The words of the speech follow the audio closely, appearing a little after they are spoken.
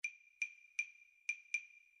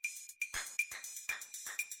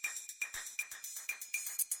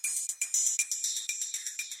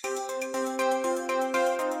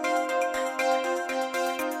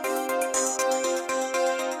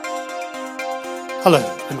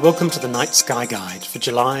Hello, and welcome to the Night Sky Guide for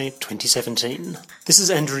July 2017. This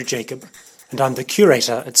is Andrew Jacob, and I'm the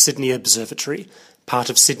curator at Sydney Observatory,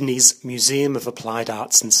 part of Sydney's Museum of Applied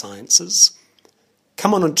Arts and Sciences.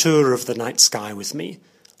 Come on a tour of the night sky with me,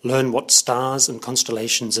 learn what stars and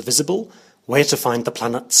constellations are visible, where to find the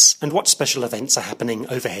planets, and what special events are happening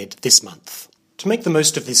overhead this month. To make the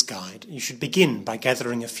most of this guide, you should begin by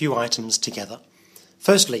gathering a few items together.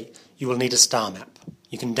 Firstly, you will need a star map.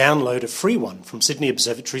 You can download a free one from Sydney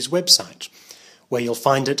Observatory's website, where you'll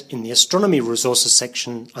find it in the Astronomy Resources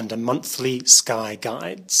section under Monthly Sky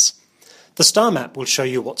Guides. The star map will show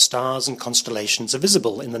you what stars and constellations are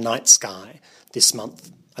visible in the night sky this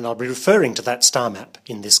month, and I'll be referring to that star map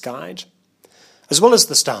in this guide. As well as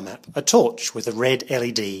the star map, a torch with a red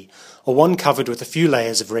LED or one covered with a few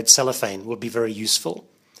layers of red cellophane will be very useful.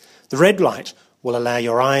 The red light will allow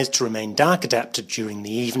your eyes to remain dark adapted during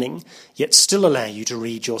the evening, yet still allow you to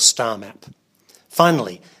read your star map.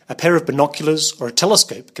 Finally, a pair of binoculars or a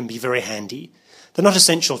telescope can be very handy. They're not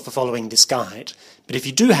essential for following this guide, but if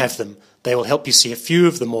you do have them, they will help you see a few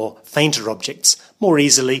of the more fainter objects more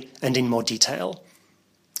easily and in more detail.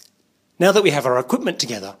 Now that we have our equipment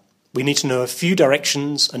together, we need to know a few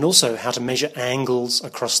directions and also how to measure angles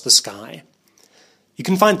across the sky. You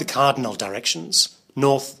can find the cardinal directions,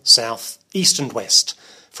 north, south, east and west,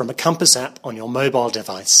 from a compass app on your mobile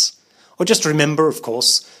device. Or just remember, of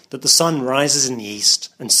course, that the sun rises in the east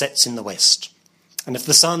and sets in the west. And if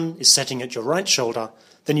the sun is setting at your right shoulder,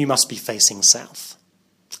 then you must be facing south.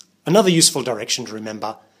 Another useful direction to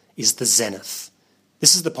remember is the zenith.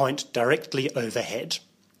 This is the point directly overhead.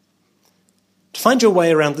 To find your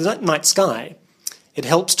way around the night sky, it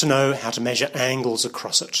helps to know how to measure angles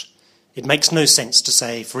across it. It makes no sense to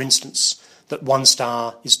say, for instance, that one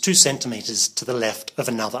star is 2 centimetres to the left of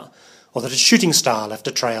another, or that a shooting star left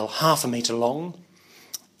a trail half a metre long.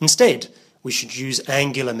 Instead, we should use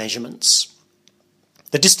angular measurements.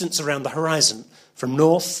 The distance around the horizon from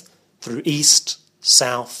north through east,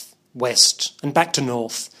 south, west and back to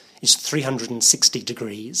north is 360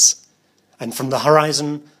 degrees, and from the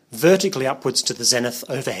horizon vertically upwards to the zenith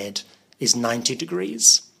overhead is 90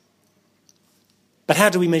 degrees. But how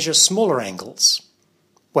do we measure smaller angles?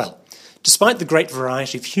 Well, despite the great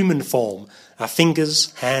variety of human form, our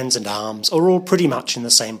fingers, hands and arms are all pretty much in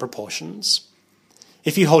the same proportions.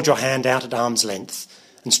 If you hold your hand out at arm's length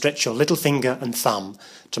and stretch your little finger and thumb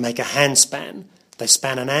to make a handspan, they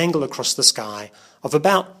span an angle across the sky of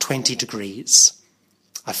about 20 degrees.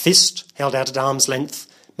 A fist held out at arm's length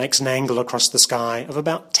makes an angle across the sky of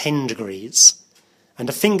about 10 degrees. And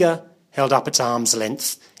a finger held up at arm's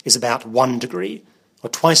length is about 1 degree, or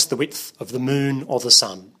twice the width of the moon or the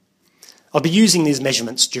sun. I'll be using these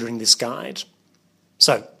measurements during this guide.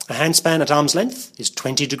 So, a handspan at arm's length is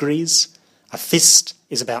 20 degrees, a fist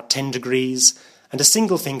is about 10 degrees, and a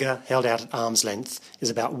single finger held out at arm's length is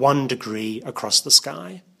about 1 degree across the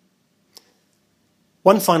sky.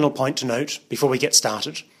 One final point to note before we get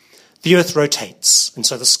started. The Earth rotates, and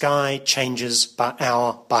so the sky changes by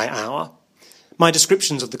hour. My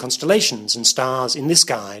descriptions of the constellations and stars in this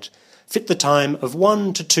guide fit the time of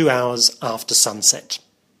 1 to 2 hours after sunset.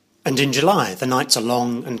 And in July, the nights are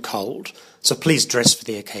long and cold, so please dress for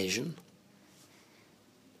the occasion.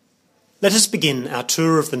 Let us begin our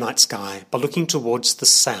tour of the night sky by looking towards the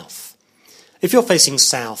south. If you're facing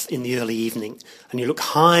south in the early evening and you look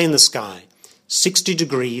high in the sky, 60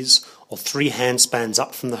 degrees or 3 handspans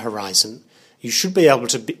up from the horizon, you should be able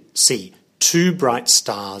to see 2 bright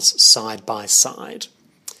stars side by side.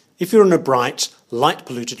 If you're in a bright,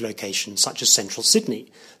 light-polluted location such as central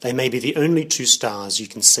Sydney, they may be the only 2 stars you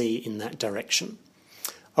can see in that direction.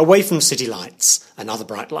 Away from city lights and other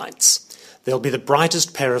bright lights, they'll be the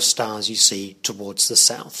brightest pair of stars you see towards the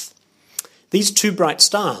south. These 2 bright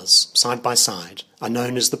stars, side by side, are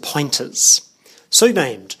known as the pointers, so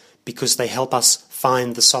named because they help us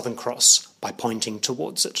find the Southern Cross by pointing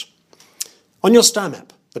towards it. On your star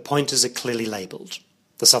map, the pointers are clearly labelled.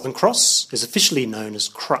 The Southern Cross is officially known as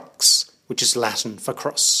Crux, which is Latin for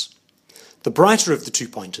cross. The brighter of the 2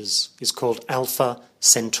 pointers is called Alpha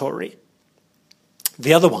Centauri.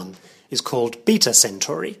 The other one is called Beta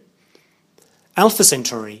Centauri. Alpha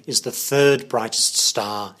Centauri is the 3rd brightest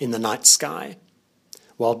star in the night sky,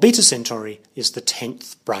 while Beta Centauri is the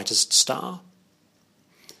 10th brightest star.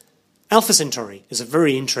 Alpha Centauri is a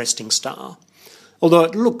very interesting star. Although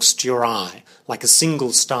it looks to your eye like a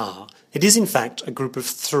single star, it is in fact a group of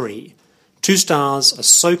 3. 2 stars are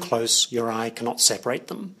so close your eye cannot separate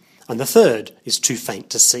them, and the 3rd is too faint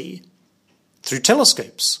to see. Through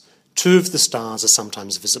telescopes, 2 of the stars are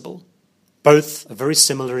sometimes visible. Both are very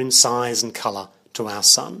similar in size and colour to our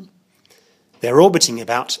Sun. They're orbiting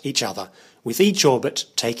about each other, with each orbit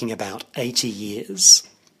taking about 80 years.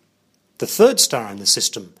 The third star in the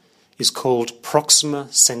system is called Proxima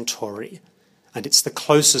Centauri, and it's the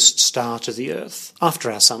closest star to the Earth,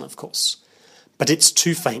 after our Sun, of course, but it's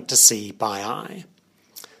too faint to see by eye.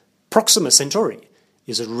 Proxima Centauri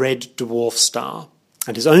is a red dwarf star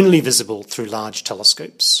and is only visible through large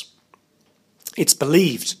telescopes. It's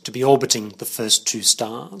believed to be orbiting the first two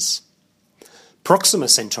stars. Proxima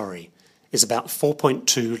Centauri is about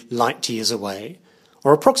 4.2 light-years away,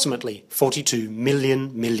 or approximately 42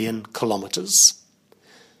 million kilometres.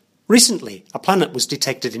 Recently, a planet was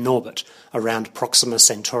detected in orbit around Proxima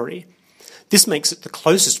Centauri. This makes it the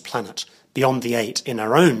closest planet beyond the 8 in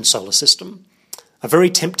our own solar system, a very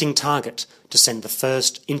tempting target to send the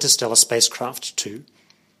first interstellar spacecraft to.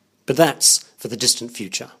 But that's for the distant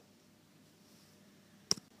future.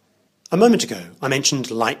 A moment ago, I mentioned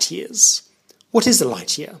light years. What is a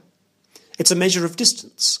light year? It's a measure of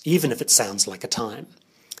distance, even if it sounds like a time.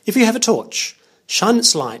 If you have a torch, shine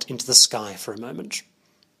its light into the sky for a moment.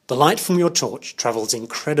 The light from your torch travels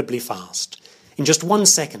incredibly fast. In just 1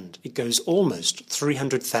 second, it goes almost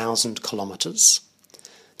 300,000 kilometres.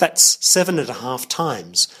 That's 7.5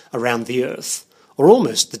 times around the Earth, or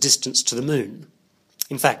almost the distance to the Moon.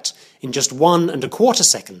 In fact, in just 1.25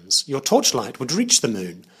 seconds, your torchlight would reach the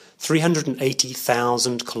Moon,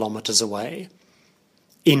 380,000 kilometres away.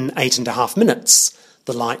 In 8.5 minutes,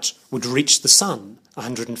 the light would reach the Sun,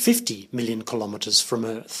 150 million kilometres from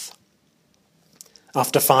Earth.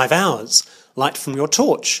 After 5 hours, light from your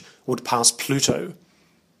torch would pass Pluto.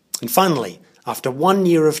 And finally, after 1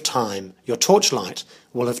 year of time, your torchlight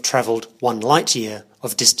will have travelled 1 light-year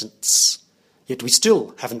of distance. Yet we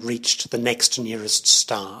still haven't reached the next nearest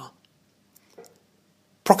star.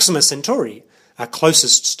 Proxima Centauri, our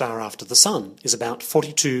closest star after the Sun, is about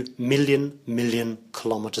 42 million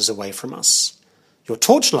kilometres away from us. Your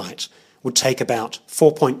torchlight would take about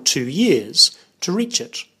 4.2 years to reach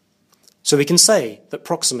it. So we can say that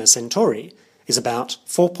Proxima Centauri is about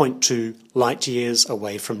 4.2 light-years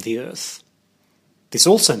away from the Earth. This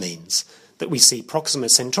also means that we see Proxima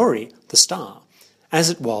Centauri, the star, as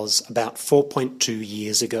it was about 4.2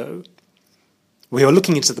 years ago. We are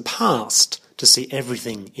looking into the past to see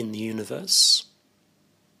everything in the universe.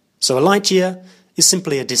 So a light-year is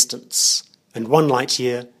simply a distance, and 1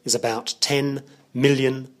 light-year is about 10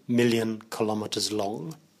 million kilometres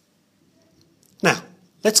long. Now,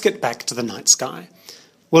 let's get back to the night sky.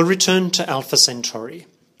 We'll return to Alpha Centauri.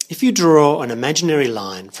 If you draw an imaginary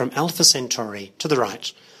line from Alpha Centauri to the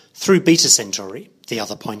right, through Beta Centauri, the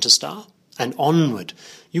other pointer star, and onward,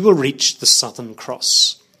 you will reach the Southern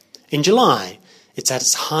Cross. In July, it's at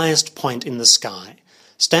its highest point in the sky,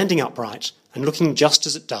 standing upright and looking just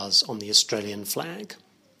as it does on the Australian flag.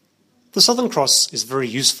 The Southern Cross is very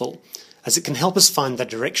useful, as it can help us find the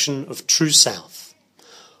direction of true south.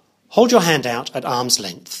 Hold your hand out at arm's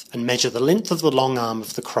length and measure the length of the long arm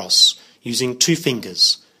of the cross using 2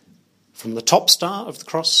 fingers, from the top star of the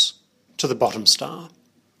cross to the bottom star.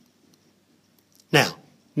 Now,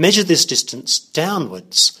 measure this distance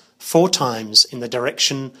downwards 4 times in the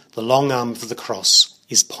direction the long arm of the cross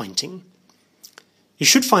is pointing. You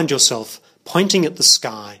should find yourself pointing at the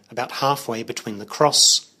sky about halfway between the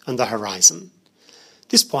cross and the horizon.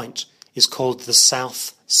 This point is called the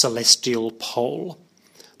South Celestial Pole,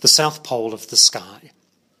 the south pole of the sky.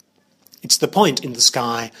 It's the point in the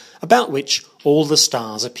sky about which all the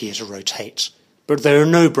stars appear to rotate, but there are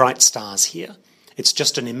no bright stars here. It's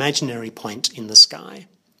just an imaginary point in the sky.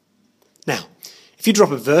 Now, if you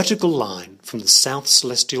drop a vertical line from the South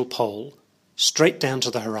Celestial Pole straight down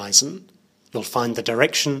to the horizon, you'll find the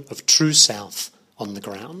direction of true south on the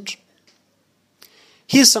ground.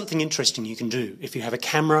 Here's something interesting you can do if you have a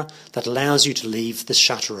camera that allows you to leave the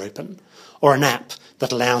shutter open, or an app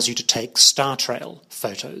that allows you to take star trail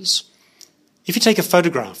photos. If you take a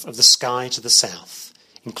photograph of the sky to the south,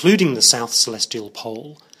 including the South Celestial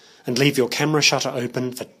Pole, and leave your camera shutter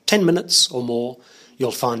open for 10 minutes or more,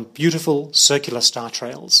 you'll find beautiful circular star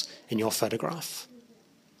trails in your photograph.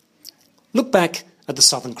 Look back at the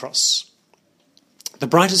Southern Cross. The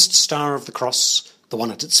brightest star of the cross, the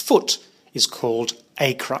one at its foot, is called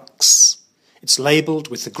Acrux. It's labelled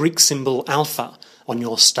with the Greek symbol alpha on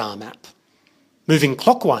your star map. Moving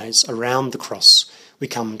clockwise around the cross, we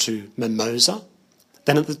come to Mimosa,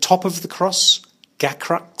 then at the top of the cross,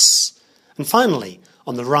 Gacrux, and finally,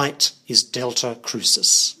 on the right is Delta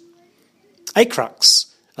Crucis.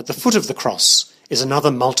 Acrux, at the foot of the cross, is another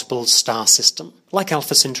multiple star system, like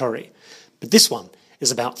Alpha Centauri, but this one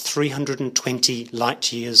is about 320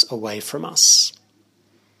 light-years away from us.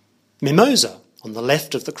 Mimosa, on the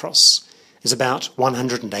left of the cross, is about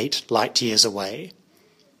 108 light-years away.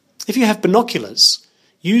 If you have binoculars,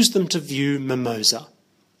 use them to view Mimosa.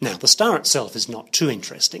 Now, the star itself is not too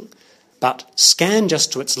interesting, but scan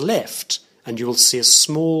just to its left and you will see a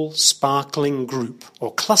small, sparkling group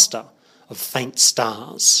or cluster of faint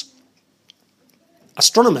stars.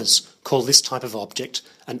 Astronomers call this type of object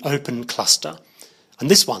an open cluster, and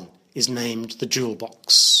this one is named the Jewel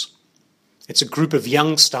Box. It's a group of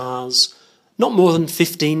young stars, not more than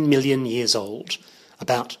 15 million years old,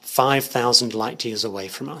 about 5,000 light-years away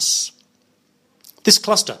from us. This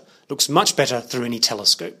cluster looks much better through any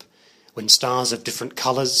telescope, when stars of different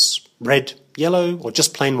colours, red, yellow, or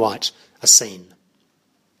just plain white, are seen.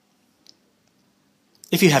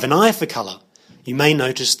 If you have an eye for colour, you may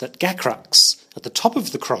notice that Gacrux, at the top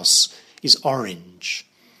of the cross, is orange.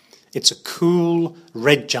 It's a cool,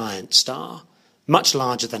 red giant star, much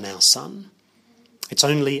larger than our Sun. It's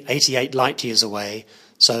only 88 light-years away,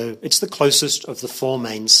 so it's the closest of the four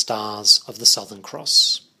main stars of the Southern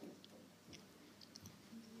Cross.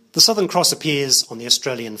 The Southern Cross appears on the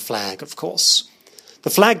Australian flag, of course. The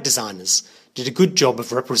flag designers did a good job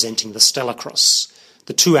of representing the stellar cross.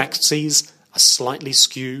 The two axes are slightly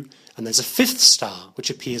skew, and there's a fifth star which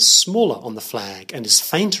appears smaller on the flag and is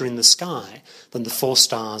fainter in the sky than the four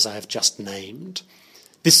stars I have just named.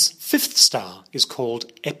 This fifth star is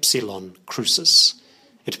called Epsilon Crucis.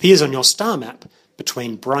 It appears on your star map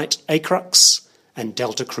between bright Acrux and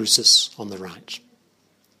Delta Crucis on the right.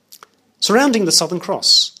 Surrounding the Southern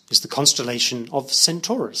Cross is the constellation of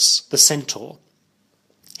Centaurus, the Centaur.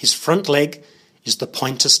 His front leg is the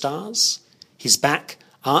pointer stars, his back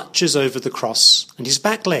arches over the cross, and his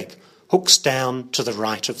back leg hooks down to the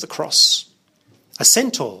right of the cross. A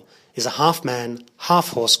centaur is a half-man,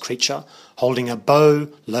 half-horse creature holding a bow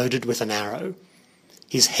loaded with an arrow.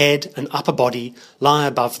 His head and upper body lie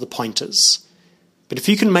above the pointers. But if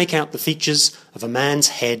you can make out the features of a man's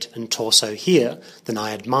head and torso here, then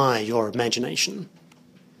I admire your imagination.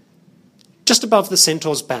 Just above the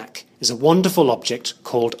centaur's back is a wonderful object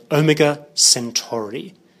called Omega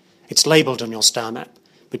Centauri. It's labelled on your star map,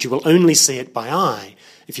 but you will only see it by eye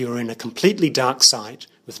if you are in a completely dark site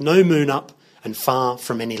with no moon up and far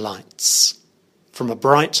from any lights. From a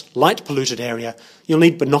bright, light-polluted area, you'll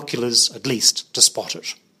need binoculars at least to spot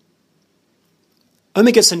it.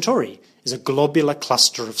 Omega Centauri is a globular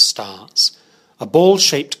cluster of stars, a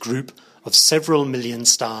ball-shaped group of several million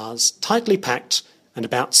stars, tightly packed and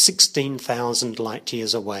about 16,000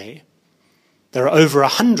 light-years away. There are over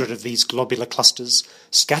 100 of these globular clusters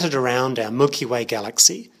scattered around our Milky Way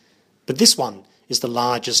galaxy, but this one is the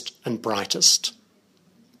largest and brightest.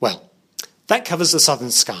 Well, that covers the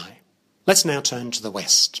southern sky. Let's now turn to the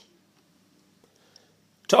west.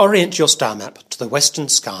 To orient your star map to the western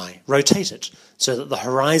sky, rotate it so that the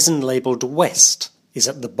horizon labelled west is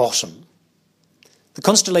at the bottom. The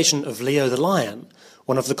constellation of Leo the Lion,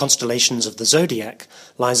 one of the constellations of the zodiac,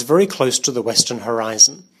 lies very close to the western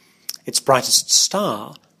horizon. Its brightest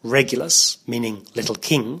star, Regulus, meaning Little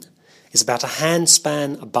King, is about a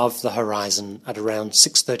handspan above the horizon at around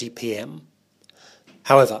 6:30 p.m.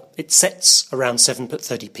 However, it sets around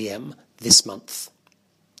 7:30 p.m. this month.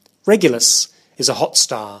 Regulus is a hot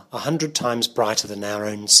star 100 times brighter than our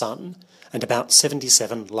own Sun and about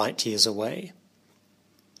 77 light-years away.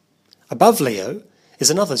 Above Leo is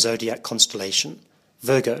another zodiac constellation,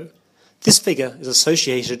 Virgo. This figure is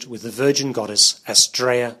associated with the virgin goddess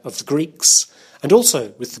Astrea of the Greeks, and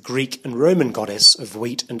also with the Greek and Roman goddess of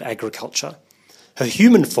wheat and agriculture. Her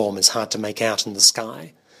human form is hard to make out in the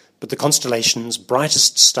sky, but the constellation's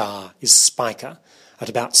brightest star is Spica, at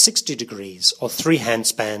about 60 degrees or 3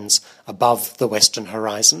 handspans above the western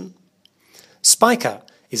horizon. Spica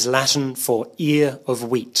is Latin for ear of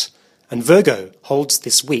wheat, and Virgo holds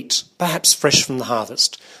this wheat, perhaps fresh from the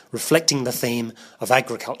harvest, reflecting the theme of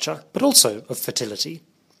agriculture, but also of fertility.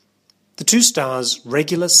 The two stars,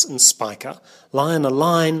 Regulus and Spica, lie on a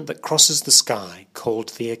line that crosses the sky called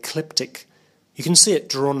the ecliptic. You can see it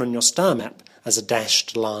drawn on your star map as a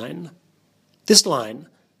dashed line. This line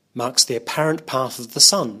marks the apparent path of the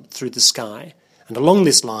Sun through the sky, and along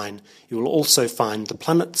this line you will also find the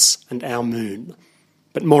planets and our moon,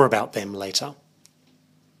 but more about them later.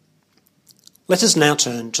 Let us now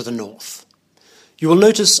turn to the north. You will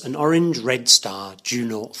notice an orange-red star due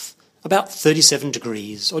north, about 37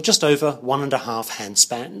 degrees or just over 1.5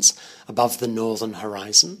 handspans above the northern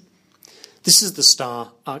horizon. This is the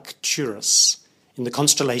star Arcturus in the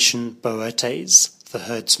constellation Boötes, the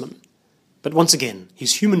herdsman. But once again,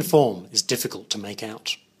 his human form is difficult to make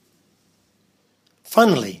out.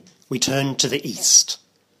 Finally, we turn to the east.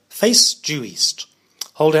 Face due east.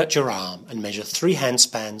 Hold out your arm and measure 3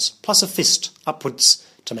 handspans plus a fist upwards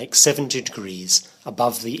to make 70 degrees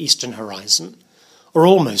above the eastern horizon, or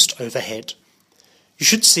almost overhead. You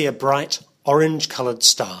should see a bright orange-coloured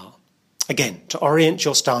star. Again, to orient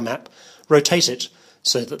your star map, rotate it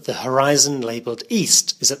so that the horizon labelled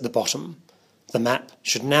east is at the bottom. The map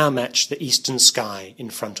should now match the eastern sky in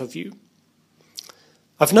front of you.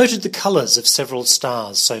 I've noted the colours of several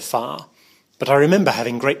stars so far, but I remember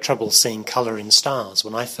having great trouble seeing colour in stars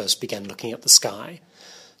when I first began looking at the sky.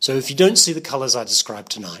 So if you don't see the colours I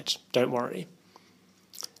described tonight, don't worry.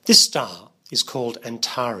 This star is called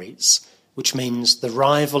Antares, which means the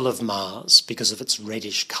rival of Mars because of its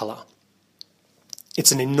reddish colour.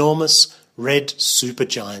 It's an enormous red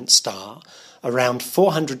supergiant star, around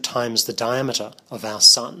 400 times the diameter of our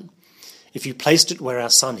Sun. If you placed it where our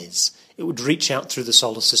Sun is, it would reach out through the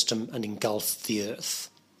solar system and engulf the Earth.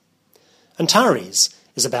 Antares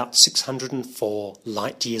is about 604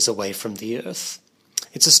 light-years away from the Earth.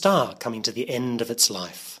 It's a star coming to the end of its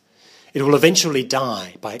life. It will eventually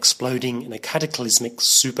die by exploding in a cataclysmic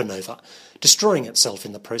supernova, destroying itself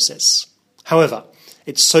in the process. However,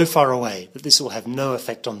 it's so far away that this will have no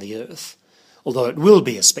effect on the Earth, although it will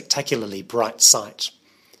be a spectacularly bright sight.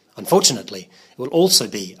 Unfortunately, it will also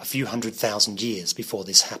be a few 100,000 years before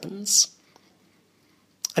this happens.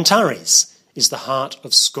 Antares is the heart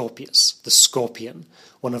of Scorpius, the Scorpion,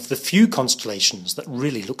 one of the few constellations that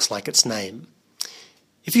really looks like its name.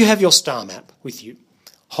 If you have your star map with you,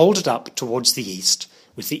 hold it up towards the east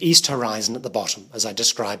with the east horizon at the bottom, as I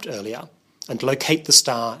described earlier, and locate the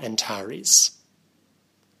star Antares.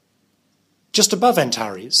 Just above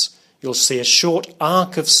Antares, you'll see a short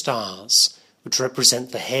arc of stars which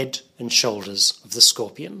represent the head and shoulders of the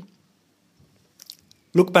Scorpion.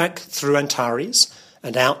 Look back through Antares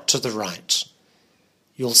and out to the right.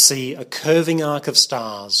 You'll see a curving arc of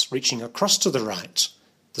stars reaching across to the right,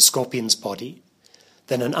 the Scorpion's body,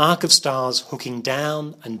 then an arc of stars hooking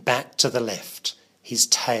down and back to the left, his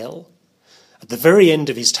tail. At the very end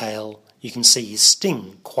of his tail, you can see his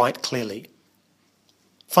sting quite clearly.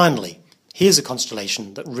 Finally, here's a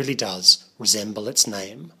constellation that really does resemble its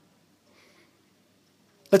name.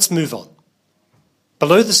 Let's move on.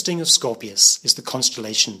 Below the sting of Scorpius is the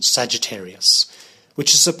constellation Sagittarius,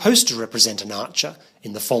 which is supposed to represent an archer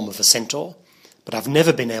in the form of a centaur, but I've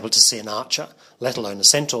never been able to see an archer, let alone a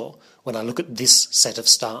centaur, when I look at this set of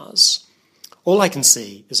stars. All I can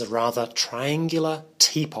see is a rather triangular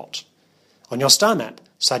teapot. On your star map,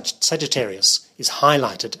 Sagittarius is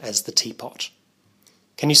highlighted as the teapot.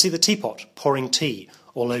 Can you see the teapot pouring tea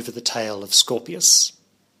all over the tail of Scorpius?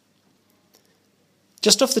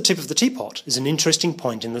 Just off the tip of the teapot is an interesting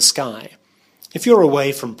point in the sky. If you're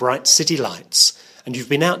away from bright city lights and you've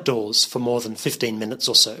been outdoors for more than 15 minutes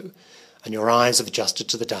or so, and your eyes have adjusted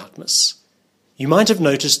to the darkness, you might have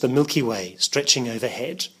noticed the Milky Way stretching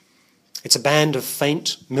overhead. It's a band of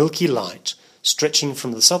faint, milky light stretching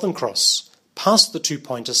from the Southern Cross, past the two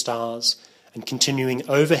pointer stars, and continuing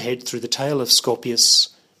overhead through the tail of Scorpius,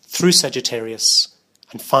 through Sagittarius,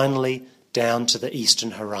 and finally down to the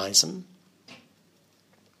eastern horizon.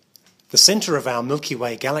 The centre of our Milky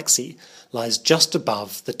Way galaxy lies just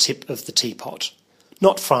above the tip of the teapot,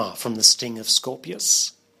 not far from the sting of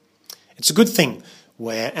Scorpius. It's a good thing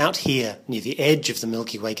we're out here near the edge of the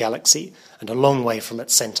Milky Way galaxy and a long way from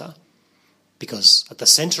its centre, because at the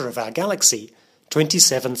centre of our galaxy,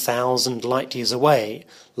 27,000 light-years away,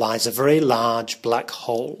 lies a very large black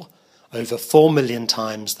hole, over 4 million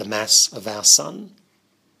times the mass of our Sun.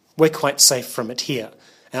 We're quite safe from it here,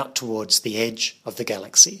 out towards the edge of the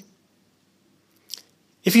galaxy.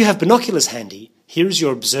 If you have binoculars handy, here is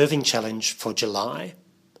your observing challenge for July.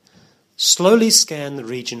 Slowly scan the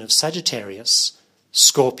region of Sagittarius,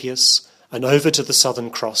 Scorpius, and over to the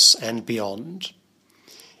Southern Cross and beyond.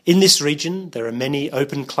 In this region, there are many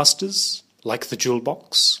open clusters, like the Jewel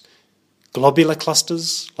Box, globular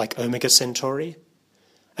clusters, like Omega Centauri,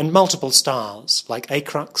 and multiple stars, like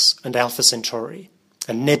Acrux and Alpha Centauri,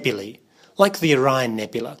 and nebulae, like the Orion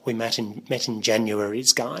Nebula we met in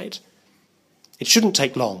January's guide. It shouldn't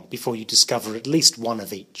take long before you discover at least one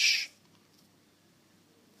of each.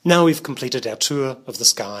 Now we've completed our tour of the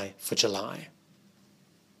sky for July.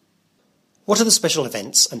 What are the special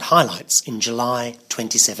events and highlights in July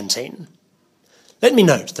 2017? Let me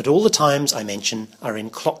note that all the times I mention are in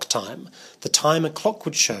clock time, the time a clock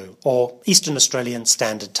would show, or Eastern Australian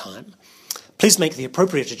Standard Time. Please make the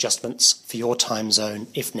appropriate adjustments for your time zone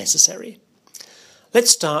if necessary.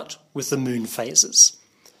 Let's start with the moon phases.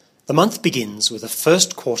 The month begins with a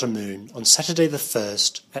first quarter moon on Saturday the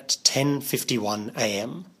 1st at 10:51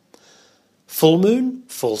 a.m. Full moon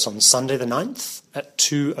falls on Sunday the 9th at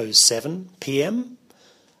 2:07 p.m.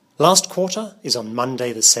 Last quarter is on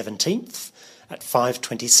Monday the 17th at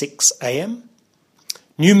 5:26 a.m.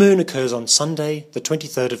 New moon occurs on Sunday, the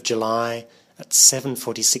 23rd of July at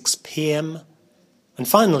 7:46 p.m. And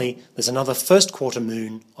finally, there's another first quarter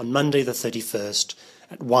moon on Monday the 31st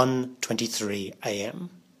at 1:23 a.m.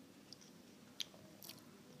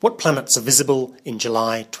 What planets are visible in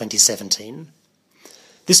July 2017?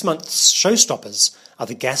 This month's showstoppers are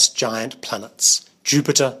the gas giant planets,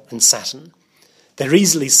 Jupiter and Saturn. They're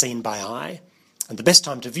easily seen by eye, and the best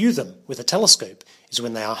time to view them with a telescope is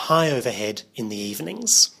when they are high overhead in the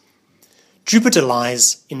evenings. Jupiter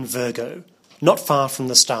lies in Virgo, not far from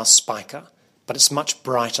the star Spica, but it's much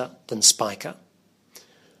brighter than Spica.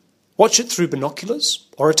 Watch it through binoculars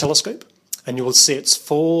or a telescope, and you will see its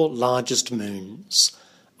four largest moons,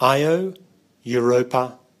 Io,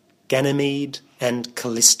 Europa, Ganymede, and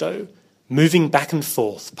Callisto, moving back and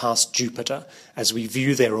forth past Jupiter as we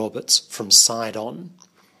view their orbits from side on.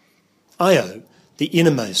 Io, the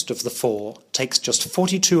innermost of the four, takes just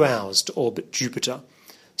 42 hours to orbit Jupiter,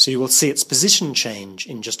 so you will see its position change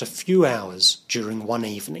in just a few hours during one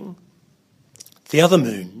evening. The other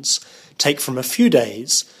moons take from a few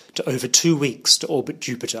days to over 2 weeks to orbit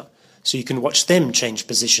Jupiter, so you can watch them change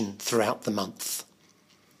position throughout the month.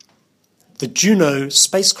 The Juno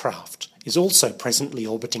spacecraft is also presently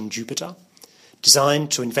orbiting Jupiter.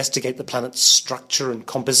 Designed to investigate the planet's structure and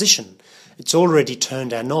composition, it's already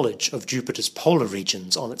turned our knowledge of Jupiter's polar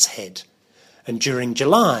regions on its head. And during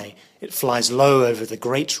July, it flies low over the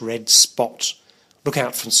Great Red Spot. Look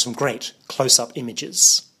out for some great close-up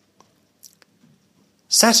images.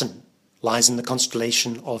 Saturn lies in the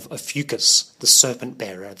constellation of Ophiuchus, the serpent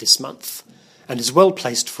bearer, this month, and is well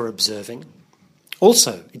placed for observing.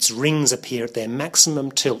 Also, its rings appear at their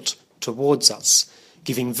maximum tilt towards us,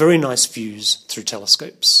 giving very nice views through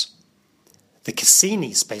telescopes. The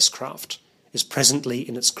Cassini spacecraft is presently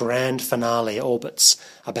in its grand finale orbits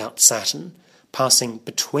about Saturn, passing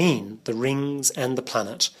between the rings and the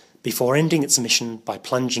planet before ending its mission by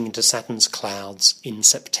plunging into Saturn's clouds in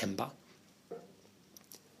September.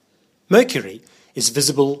 Mercury is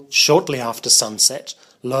visible shortly after sunset,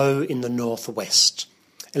 low in the northwest,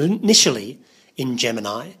 initially in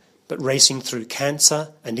Gemini, but racing through Cancer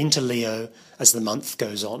and into Leo as the month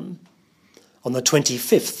goes on. On the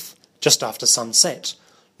 25th, just after sunset,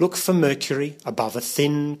 look for Mercury above a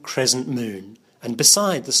thin crescent moon and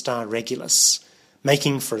beside the star Regulus,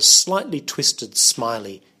 making for a slightly twisted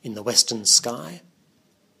smiley in the western sky.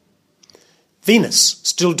 Venus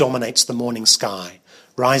still dominates the morning sky,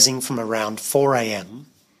 rising from around 4 a.m.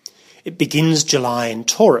 It begins July in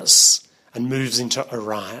Taurus and moves into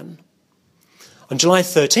Orion. On July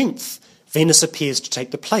 13th, Venus appears to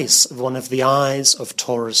take the place of one of the eyes of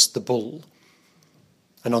Taurus the bull.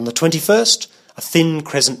 And on the 21st, a thin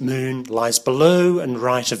crescent moon lies below and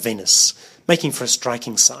right of Venus, making for a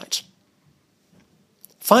striking sight.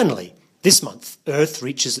 Finally, this month, Earth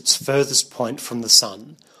reaches its furthest point from the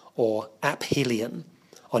Sun, or aphelion,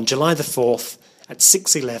 on July the 4th at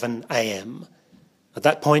 6:11 a.m. At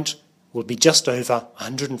that point, we'll be just over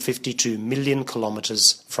 152 million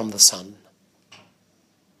kilometres from the Sun.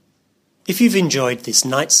 If you've enjoyed this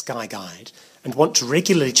night sky guide and want to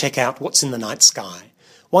regularly check out what's in the night sky,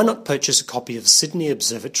 why not purchase a copy of Sydney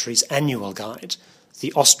Observatory's annual guide,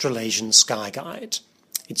 the Australasian Sky Guide.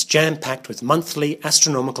 It's jam-packed with monthly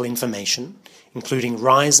astronomical information, including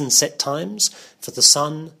rise and set times for the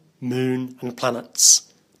Sun, Moon and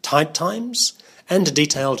planets, tide times, and a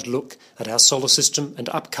detailed look at our solar system and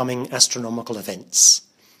upcoming astronomical events.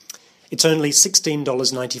 It's only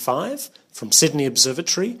 $16.95 from Sydney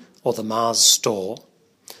Observatory or the Mars Store,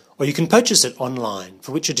 or you can purchase it online,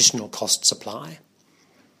 for which additional costs apply.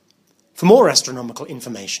 For more astronomical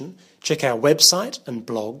information, check our website and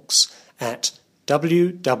blogs at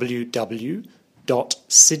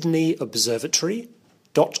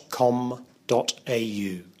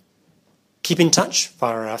www.sydneyobservatory.com.au. Keep in touch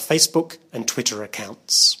via our Facebook and Twitter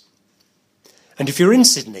accounts. And if you're in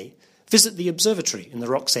Sydney, visit the observatory in the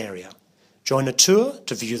Rocks area. Join a tour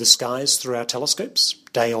to view the skies through our telescopes,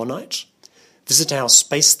 day or night. Visit our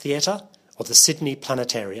Space Theatre or the Sydney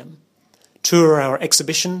Planetarium. Tour our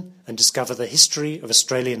exhibition and discover the history of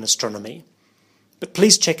Australian astronomy. But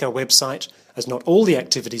please check our website, as not all the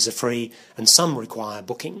activities are free and some require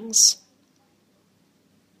bookings.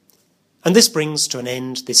 And this brings to an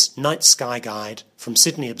end this Night Sky Guide from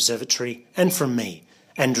Sydney Observatory and from me,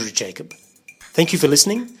 Andrew Jacob. Thank you for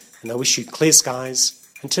listening, and I wish you clear skies.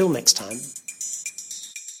 Until next time.